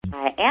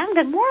morning. I am.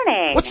 Good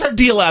morning. What's our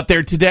deal out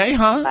there today,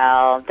 huh?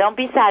 Well, don't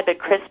be sad, but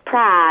Chris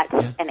Pratt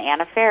and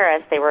Anna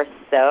Faris, they were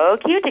so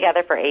cute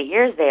together for 8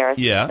 years. They are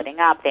splitting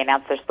up. They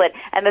announced their split.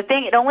 And the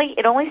thing, it only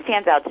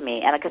stands out to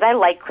me, and because I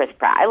like Chris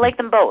Pratt. I like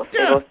them both.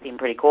 Yeah. They both seem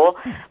pretty cool.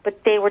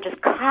 But they were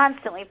just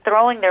constantly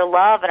throwing their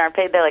love in our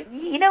face. They're like,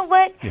 you know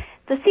what? Yeah.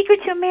 The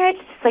secret to a marriage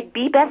is just like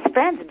be best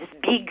friends and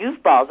just be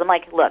goofballs. I'm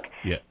like, look,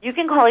 you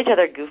can call each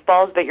other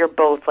goofballs, but you're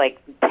both like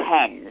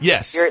pens.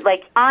 Yes. You're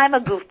like, I'm a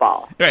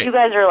goofball. Right. You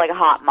guys are like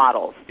hot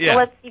models.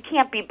 Yeah. So you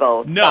can't be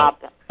both. No.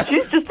 Stop.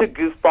 She's just a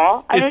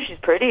goofball. I know she's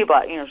pretty,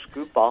 but, she's a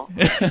goofball.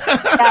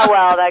 Yeah,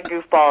 well, that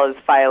goofball is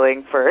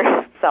filing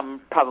for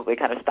some probably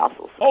kind of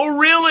spousal support. Oh,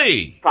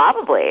 really?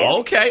 Probably.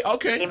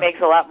 Okay. He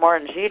makes a lot more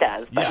than she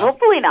does, but Yeah.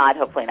 hopefully not.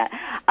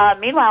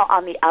 Meanwhile,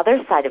 on the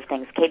other side of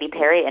things, Katy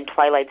Perry and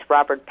Twilight's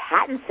Robert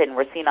Pattinson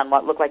were seen on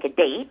what looked like a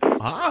date.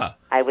 Ah.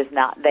 I was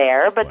not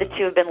there, but the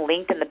two have been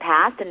linked in the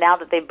past, and now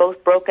that they've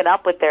both broken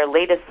up with their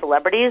latest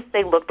celebrities,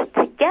 they looked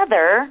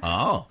together.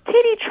 Oh.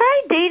 Katy,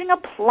 try dating a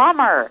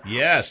plumber.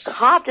 Yes.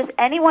 Cop, just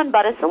anyone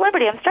but a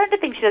celebrity. I'm starting to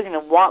think she doesn't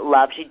even want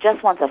love. She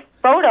just wants a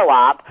photo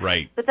op.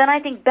 Right. But then I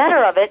think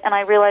better of it, and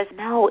I realize,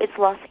 no, it's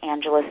Los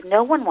Angeles.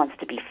 No one wants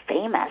to be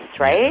famous,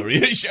 right?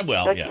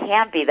 Well, So it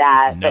can't be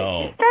that. No.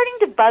 But she's starting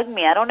to bug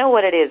me. I don't know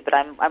what it is, but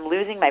I'm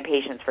losing my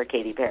patience for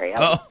Katy Perry.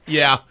 Oh,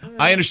 yeah.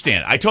 I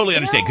understand. I totally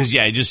understand because,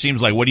 it just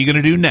seems like, what are you going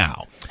to do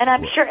now? And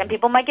I'm sure, and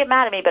people might get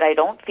mad at me, but I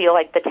don't feel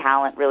like the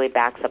talent really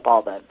backs up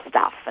all the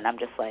stuff. And I'm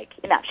just like,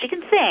 she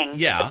can sing.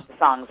 Yeah. But the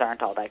songs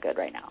aren't all that good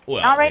right now.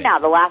 Well, Not right now.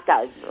 The last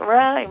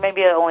album,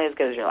 maybe only as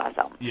good as your last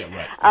album. Yeah,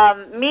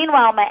 right.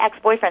 Meanwhile, my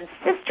ex-boyfriend's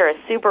sister is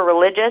super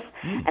religious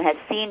and has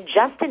seen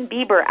Justin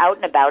Bieber out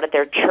and about at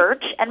their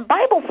church and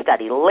Bible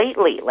study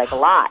lately, like a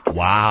lot.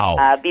 Wow.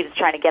 Bieber's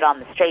trying to get on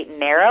the straight and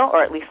narrow,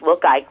 or at least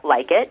look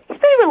like it. He's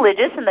very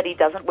religious in that he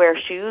doesn't wear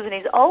shoes, and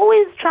he's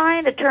always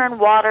trying to turn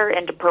water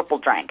into purple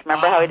drink.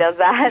 Remember how he does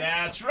that?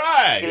 That's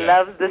right. He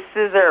loves the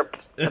scissor,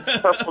 the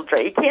purple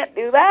drink. You can't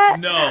do that.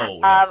 No.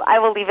 I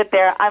will leave it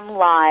there. I'm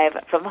live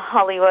from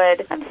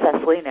Hollywood. I'm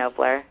Cecily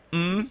Knobler.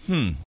 Mm-hmm.